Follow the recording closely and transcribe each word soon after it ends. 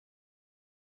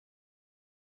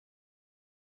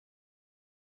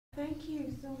Thank you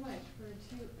so much for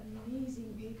two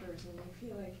amazing papers, and I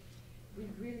feel like we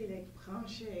really like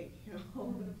branché, all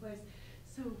over the place.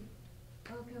 So,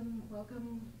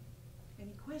 welcome.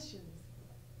 Any questions?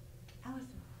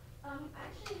 Allison. I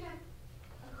actually have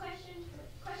questions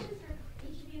for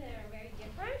each of you that are very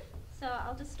different. So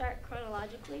I'll just start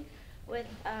chronologically with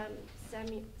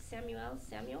Samuel.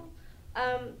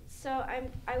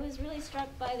 I was really struck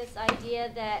by this idea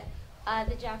that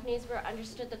the Japanese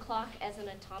understood the clock as an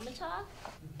automata,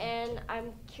 and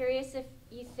I'm curious if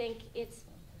you think if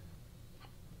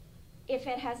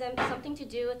it has something to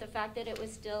do with the fact that it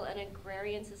was still an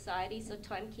agrarian society, so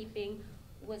timekeeping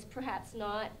was perhaps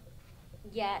not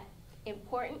yet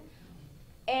important,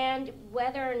 and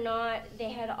whether or not they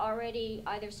had already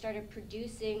either started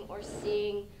producing or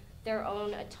seeing their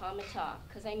own automata,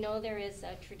 because I know there is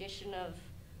a tradition of,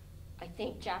 I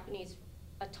think, Japanese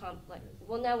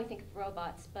well, now we think of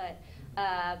robots, but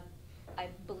I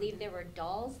believe there were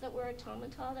dolls that were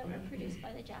automata that were produced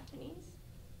by the Japanese.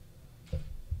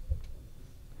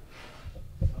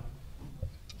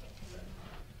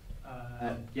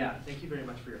 Yeah, thank you very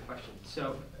much for your question.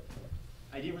 So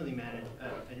I didn't really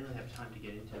have time to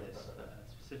get into this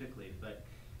specifically, but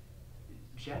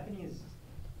Japanese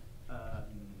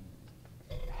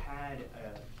had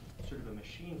sort of a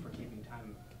machine for keeping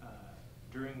time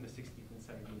during the 16th and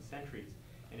 17th centuries,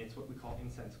 and it's what we call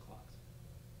incense clocks.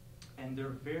 And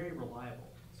they're very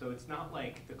reliable. So it's not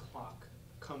like the clock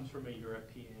comes from Europe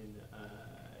and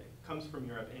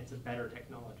it's a better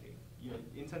technology.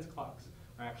 Incense clocks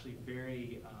are actually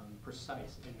very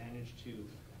precise and manage to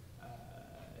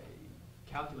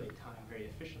calculate time very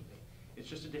efficiently. It's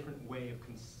just a different way of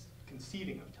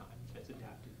conceiving of time that's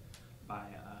adapted by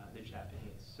the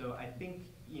Japanese. So I think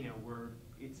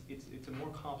it's a more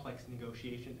complex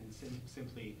negotiation than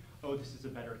simply, oh, this is a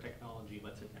better technology,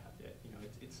 let's adapt it.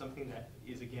 It's something that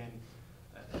is, again,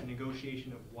 a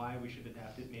negotiation of why we should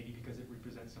adapt it, maybe because it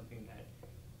represents something that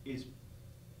is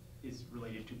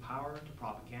related to power, to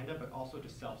propaganda, but also to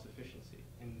self-sufficiency.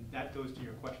 And that goes to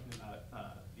your question about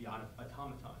the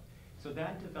automaton. So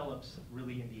that develops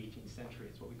really in the 18th century.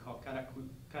 It's what we call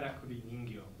karakuri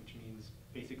ningyo, which means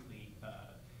basically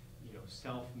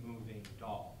self-moving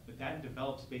doll. But that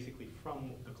develops basically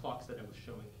from the clocks that I was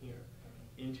showing here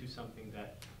into something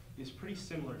that is pretty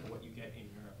similar to what you get in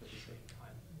Europe at the same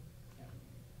time. Yeah.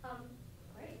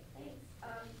 Great, thanks. I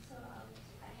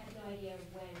had no idea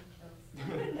when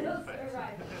those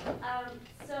arrived.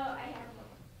 So I have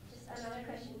just another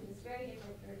question that's very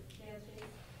different for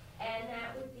Béatrice, and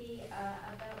that would be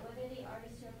about whether the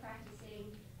artists who are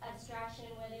practicing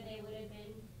abstraction, whether they would have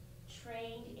been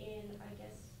trained in, I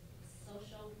guess,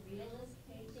 social realist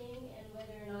painting, and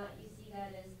whether or not you see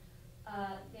that as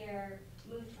their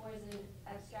move towards an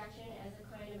abstraction as a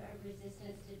kind of a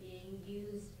resistance to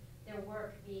their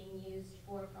work being used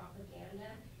for propaganda,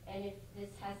 and if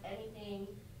this has anything,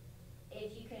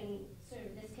 if you can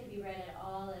this can be read at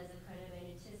all as a kind of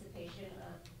an anticipation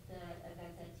of the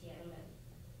events at Tiananmen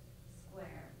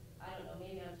Square. I don't know,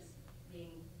 maybe I'm just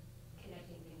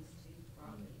connecting things too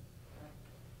broadly.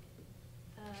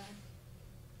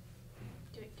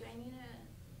 Do I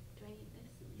need this?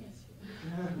 Yes.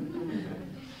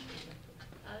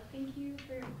 Thank you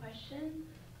for your question.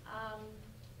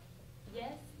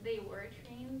 Yes, they were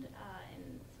trained in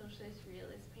socialist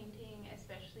realist painting,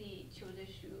 especially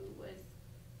Chodeshu was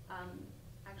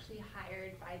actually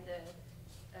hired by the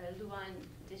Luan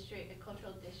district,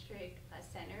 cultural district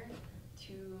center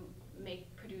to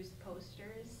produce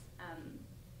posters.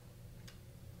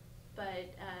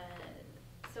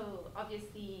 So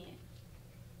obviously,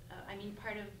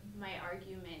 part of my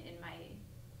argument in my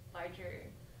larger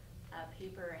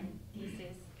paper and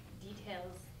thesis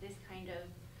details this kind of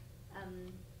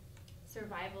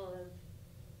survival of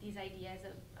these ideas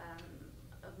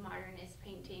of modernist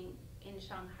painting in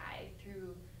Shanghai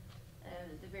through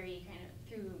the very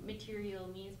through material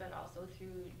means, but also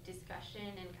through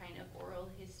discussion and kind of oral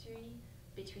history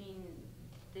between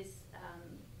this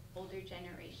older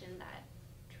generation that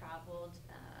traveled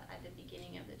at the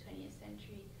beginning of the 20th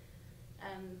century.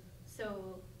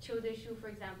 So Chodeshu, for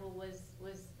example, was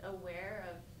aware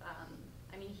of,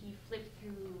 he flipped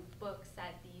through books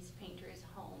at these painters'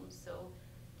 homes, so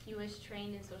he was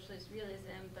trained in socialist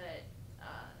realism, but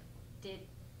did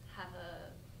have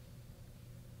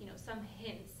some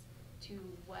hints to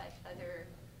what other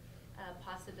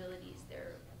possibilities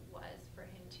there was for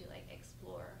him to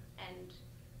explore. And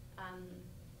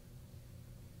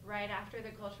right after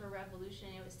the Cultural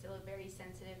Revolution, it was still a very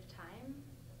sensitive time,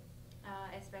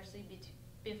 especially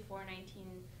before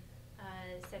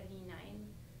 1979.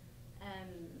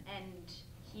 And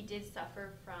he did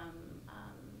suffer from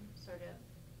sort of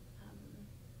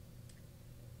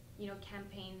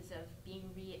campaigns of being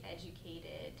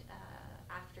re-educated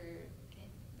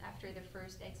after the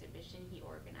first exhibition he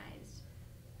organized.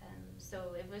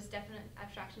 So it was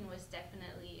abstraction was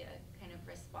definitely a kind of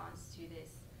response to this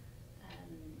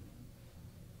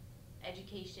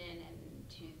education and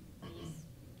to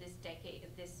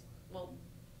this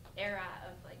era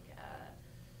of like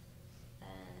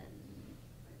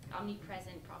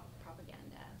omnipresent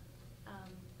propaganda.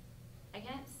 I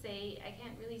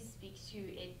can't really speak to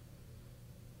it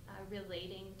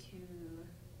relating to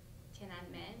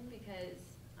Tiananmen because,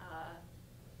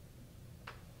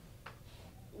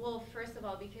 first of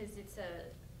all, because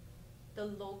the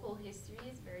local history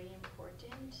is very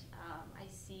important. I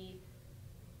see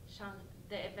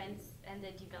the events and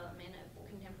the development of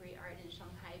contemporary art in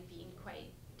Shanghai being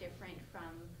quite different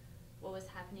from what was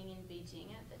happening in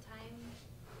Beijing at the time,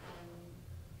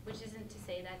 which isn't to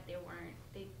say that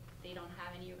they don't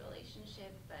have any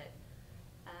relationship, but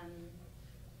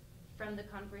from the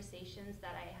conversations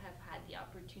that I have had the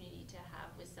opportunity to have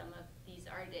with some of these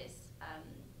artists,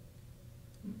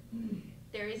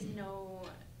 there is no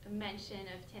mention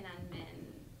of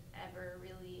Tiananmen ever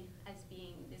really as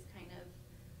being this kind of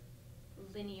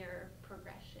linear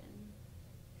progression.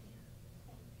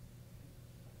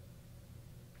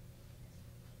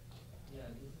 Yeah,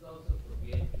 this is also for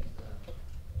Beatrice.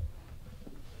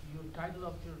 Your title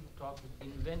of your talk is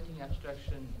Inventing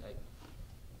Abstraction. Like,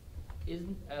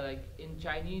 isn't like in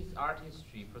Chinese art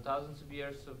history, for thousands of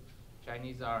years of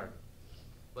Chinese art,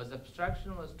 was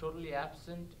abstraction totally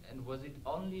absent, and was it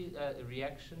only a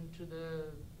reaction to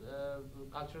the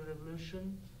Cultural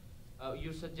Revolution?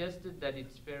 You suggested that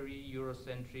it's very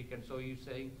Eurocentric, and so you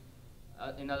say,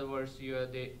 in other words, Chu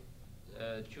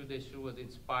Deshu was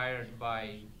inspired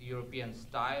by European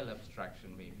style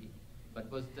abstraction, maybe,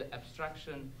 but was the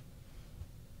abstraction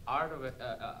art of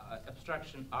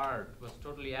abstraction art was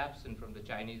totally absent from the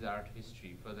Chinese art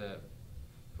history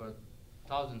for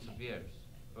thousands of years?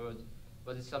 Or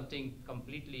was it something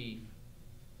completely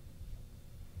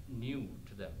new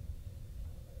to them?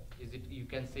 Is it, you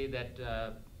can say that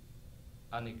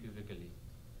unequivocally?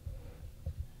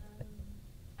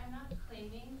 I'm not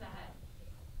claiming that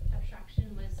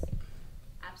abstraction was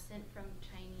absent from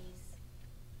Chinese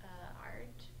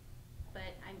art,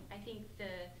 but I think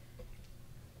the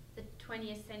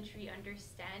 20th century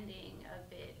understanding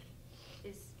of it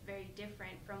is very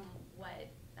different from what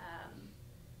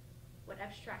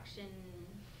abstraction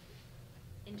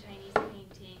in Chinese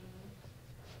painting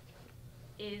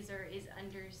is or is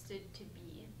understood to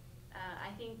be.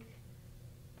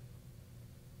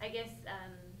 I guess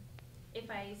if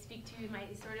I speak to my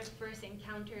sort of first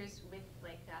encounters with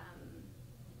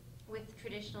with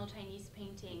traditional Chinese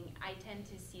painting, I tend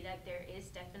to see that there is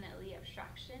definitely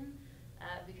abstraction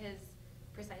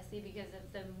precisely because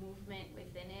of the movement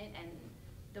within it and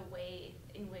the way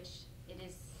in which it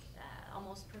is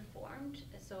almost performed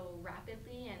so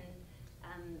rapidly,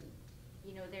 and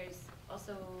there's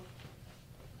also,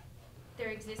 there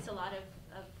exists a lot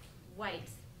of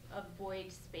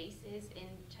void spaces in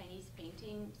Chinese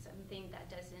painting, something that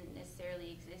doesn't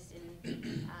necessarily exist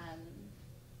in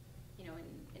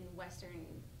in Western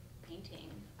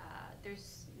painting.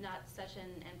 There's not such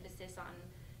an emphasis on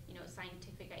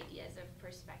scientific ideas of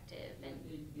perspective, and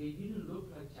they didn't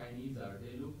look like Chinese art.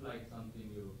 They looked like something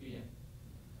European.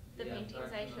 The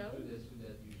paintings I showed.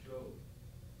 That you showed.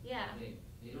 Yeah.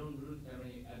 They don't look. I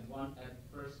mean, at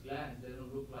first glance, they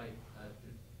don't look like a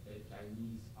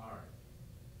Chinese art.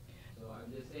 So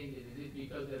I'm just saying, is it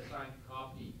because they're trying to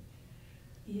copy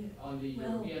on the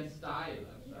European style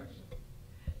abstraction?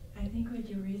 I think what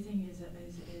you're raising is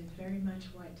very much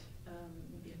what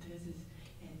Béatrice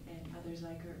and others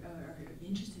like her are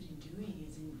interested in doing,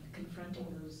 is in confronting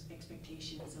those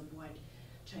expectations of what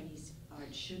Chinese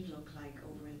art should look like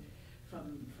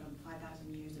from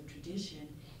 5,000 years of tradition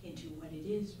into what it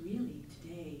is really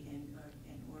today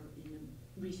or in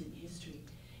recent history.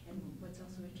 And what's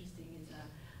also interesting is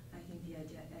I think the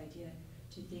idea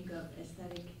to think of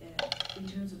aesthetic in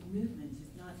terms of movements is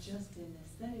not just an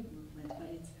aesthetic movement, but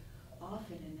it's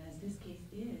often, and as this case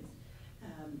is,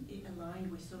 it aligned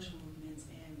with social movements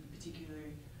and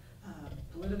particular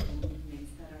political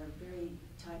movements that are very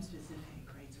time specific,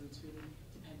 right? So it's really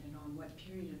dependent on what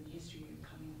period of history you're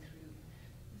coming through.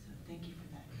 So thank you for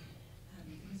that.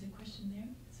 There was a question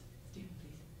there. Stephen,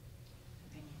 please.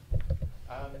 Thank you.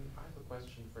 I have a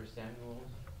question for Samuel.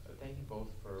 Thank you both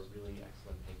for really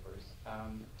excellent papers.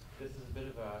 This is a bit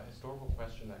of a historical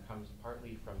question that comes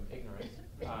partly from ignorance.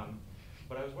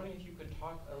 But I was wondering if you could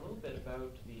talk a little bit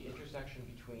about the intersection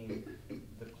between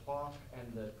the clock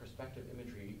and the perspective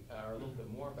imagery or a little bit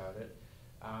more about it.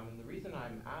 And the reason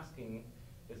I'm asking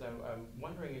is I'm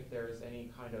wondering if there's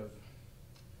any kind of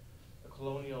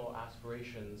colonial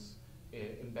aspirations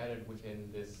embedded within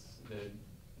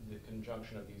the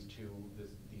conjunction of these two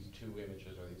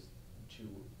images, or these two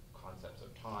concepts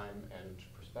of time and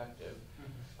perspective.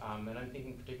 And I'm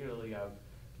thinking particularly of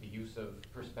the use of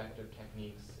perspective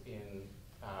techniques in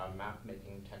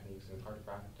map-making techniques and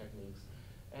cartographic techniques.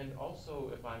 And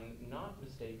also, if I'm not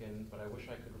mistaken, but I wish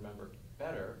I could remember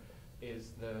better,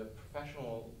 is the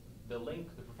professional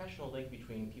link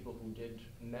between people who did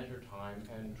measure time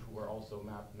and who are also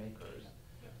map makers.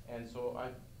 Yeah. And so I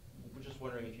was just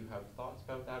wondering if you have thoughts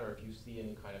about that, or if you see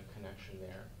any kind of connection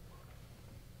there.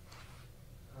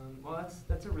 Well,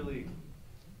 that's a really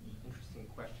interesting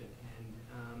question,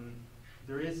 and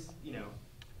there is,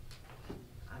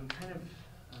 I'm kind of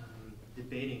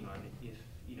debating on if,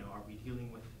 are we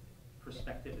dealing with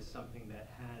perspective as something that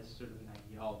has sort of an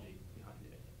ideology behind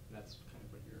it? And that's kind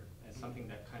of what as something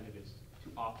that kind of is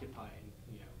to occupy,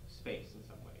 space in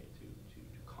some way, to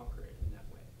conquer it in that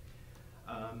way.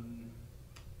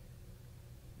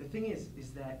 The thing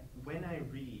is that when I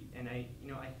read, and I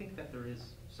think that there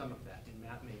is some of that in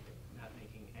map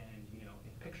making, and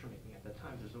in picture making at that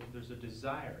time. There's a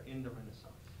desire in the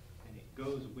Renaissance, and it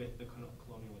goes with the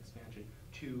colonial expansion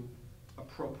to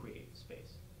appropriate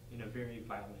space in a very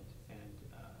violent and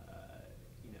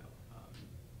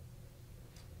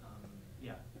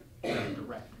very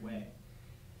direct way.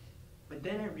 But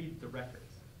then I read the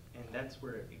records, and that's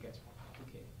where it gets more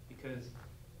complicated, because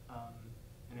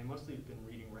and I mostly have been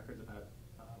reading records about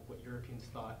what Europeans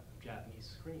thought of Japanese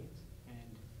screens,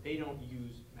 and they don't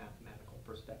use mathematical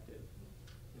perspective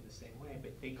in the same way,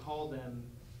 but they call them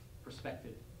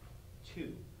perspective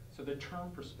too. So the term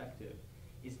perspective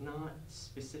is not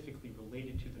specifically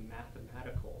related to the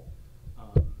mathematical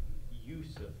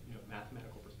use of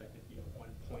mathematical perspective,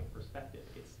 one-point perspective.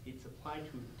 It's applied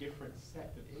to a different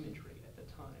set of imagery at the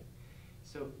time.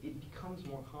 So it becomes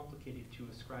more complicated to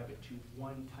ascribe it to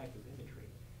one type of imagery.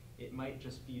 It might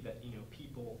just be that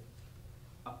people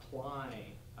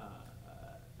apply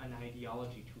an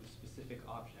ideology to specific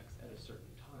objects at a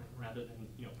certain time, rather than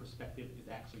perspective is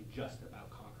actually just about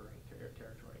conquering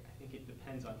territory. I think it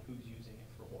depends on who's using it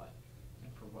for what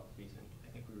and for what reason.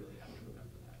 I think we really have to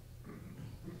remember that.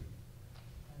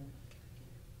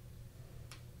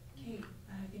 Okay,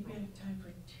 I think we have time for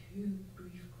two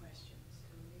brief questions.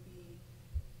 So maybe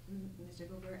Mr.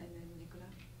 Gober and then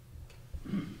Nicolas.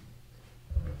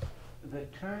 The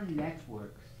term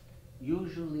networks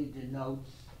usually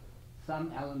denotes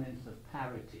some elements of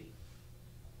parity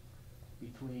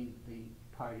between the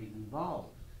parties involved.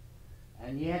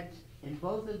 And yet, in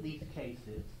both of these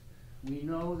cases, we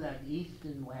know that East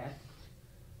and West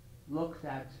looked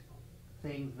at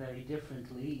things very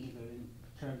differently, either in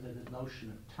terms of the notion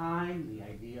of time, the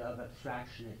idea of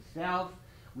abstraction itself.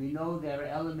 We know there are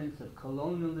elements of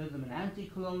colonialism and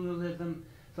anti-colonialism.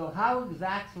 So how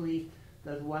exactly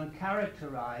does one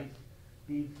characterize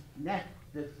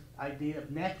this idea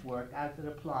of network as it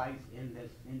applies in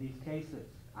these cases?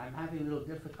 I'm having a little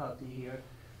difficulty here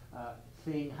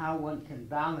seeing how one can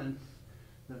balance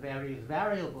the various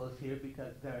variables here,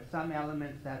 because there are some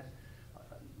elements that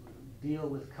deal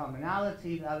with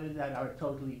commonality, others that are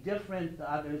totally different,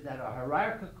 others that are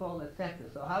hierarchical, etc.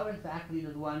 So how exactly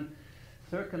does one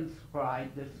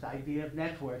circumscribe this idea of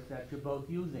networks that you're both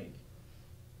using?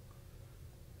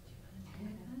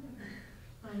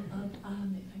 If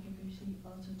I can briefly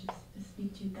also just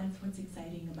speak to, that's what's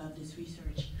exciting about this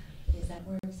research, is that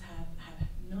works have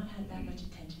not had that much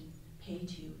attention paid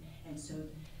to, and so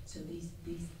these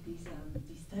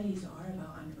studies are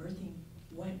about unearthing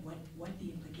what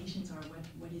the implications are,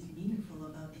 what is meaningful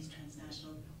about these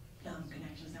transnational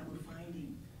connections that we're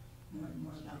finding more and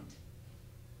more about.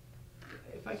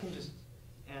 If I can just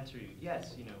answer you,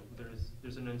 yes,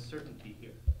 there's an uncertainty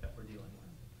here that we're dealing with.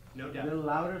 No doubt. A little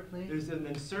louder, please. There's an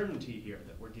uncertainty here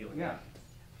that we're dealing with.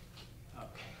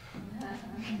 Okay.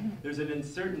 There's an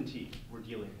uncertainty we're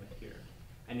dealing with here.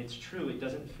 And it's true, it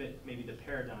doesn't fit maybe the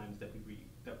paradigms that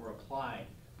that were applied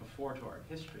before to art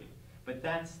history. But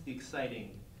that's the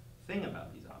exciting thing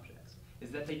about these objects,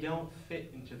 is that they don't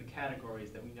fit into the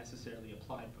categories that we necessarily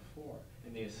applied before,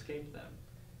 and they escape them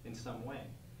in some way.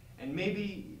 And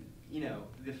maybe,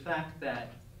 the fact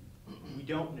that we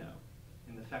don't know,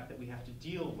 and the fact that we have to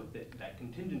deal with that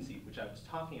contingency, which I was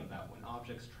talking about, when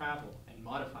objects travel and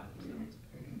modify themselves,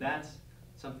 that's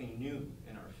something new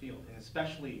in our field, and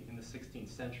especially in the 16th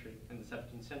century and the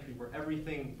 17th century, where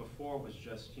everything before was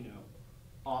just,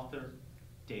 author,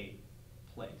 date,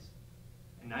 place.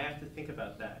 And I have to think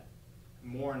about that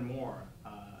more and more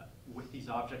with these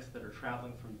objects that are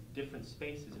traveling from different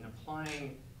spaces and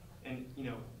applying and, you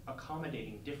know,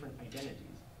 accommodating different identities.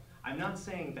 I'm not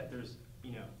saying that there's,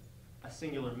 you know, a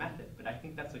singular method, but I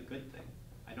think that's a good thing.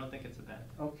 I don't think it's a bad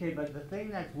thing. Okay, but the thing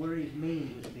that worries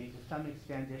me, you see, to some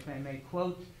extent, if I may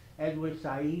quote Edward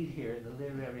Said here, the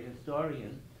literary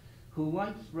historian, who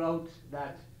once wrote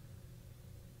that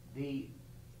the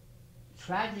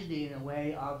tragedy, in a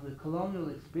way, of the colonial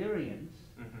experience,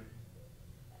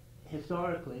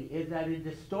 historically, is that it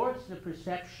distorts the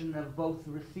perception of both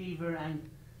the receiver and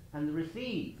the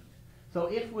received. So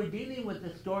if we're dealing with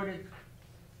distorted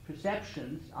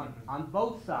perceptions on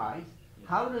both sides,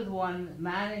 how does one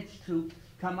manage to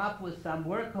come up with some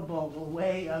workable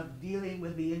way of dealing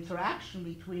with the interaction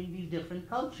between these different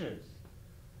cultures?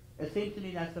 It seems to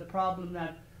me that's a problem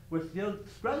that we're still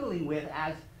struggling with,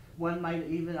 as one might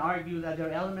even argue that there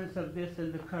are elements of this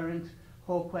in the current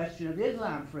whole question of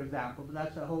Islam, for example, but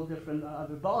that's a whole different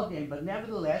other ballgame. But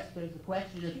nevertheless, there's the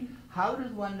question of how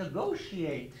does one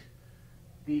negotiate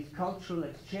these cultural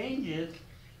exchanges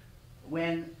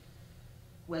when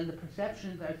the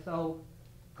perceptions are so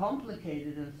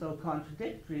complicated and so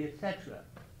contradictory, etc.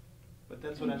 But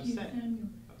that's what I'm saying. Samuel.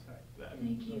 Oh, sorry.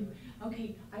 Thank you.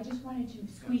 Okay, I just wanted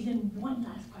to squeeze in one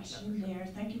last question there.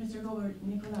 Thank you, Mr. Goldberg.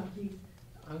 Nicola, please.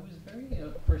 I was very,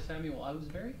 for Samuel, I was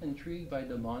very intrigued by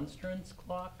the monstrance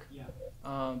clock.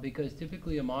 Yeah. Because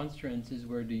typically a monstrance is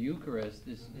where the Eucharist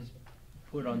is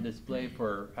put on display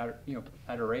for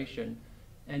adoration.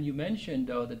 And you mentioned,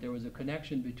 though, that there was a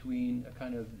connection between a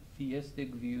kind of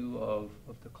theistic view of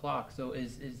the clock. So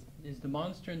is the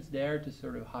monstrance there to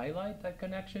sort of highlight that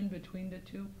connection between the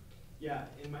two? Yeah,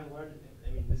 in my large,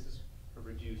 I mean, this is a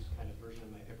reduced kind of version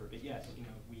of my paper, but yes, you know,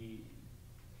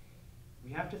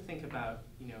 we have to think about,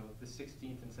 you know, the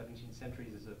 16th and 17th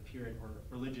centuries as a period where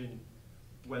religion,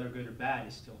 whether good or bad,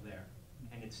 is still there.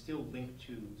 And it's still linked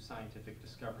to scientific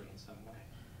discovery in some way,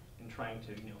 and trying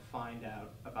to, you know, find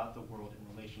out about the world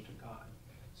in relation to God.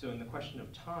 So in the question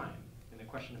of time, in the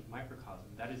question of microcosm,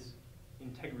 that is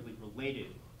integrally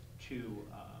related to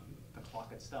the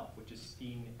clock itself, which is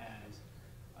seen as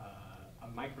a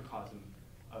microcosm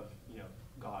of, you know,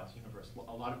 God's universe.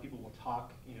 A lot of people will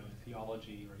talk, you know, in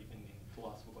theology or even in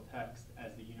philosophical text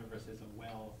as the universe as a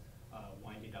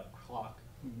winded up clock,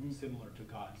 similar to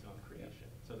God's own creation.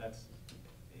 So that's,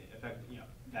 in fact, you know,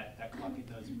 that clock, it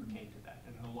does pertain to that.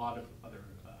 And a lot of other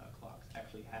clocks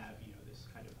actually have, you know, this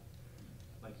kind of,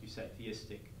 like you said,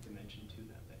 theistic dimension to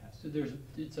them that has. So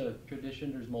it's a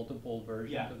tradition. There's multiple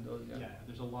versions of those. Yeah.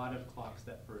 There's a lot of clocks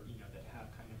that that have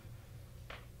kind of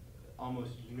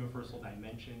almost universal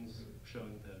dimensions,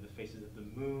 showing the faces of the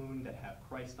moon that have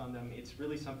Christ on them. It's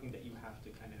really something that you have to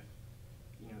kind of,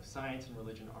 you know, science and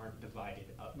religion aren't divided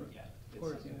up yet. It's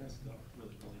something that's still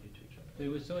really related to each other. But it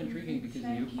was so intriguing because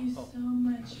Thank you so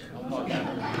much. I'll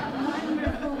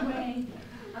Wonderful way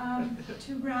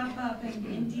to wrap up, and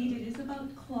indeed it is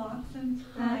about clocks and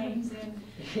times, and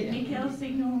Mikhail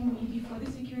signaled me before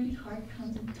the security guard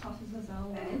comes and tosses us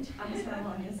all out,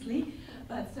 unceremoniously.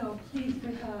 But so please,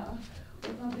 with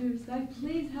others,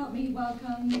 please help me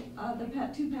welcome the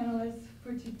two panelists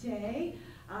for today,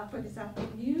 for this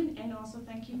afternoon, and also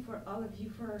thank you for all of you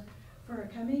for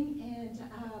coming.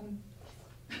 And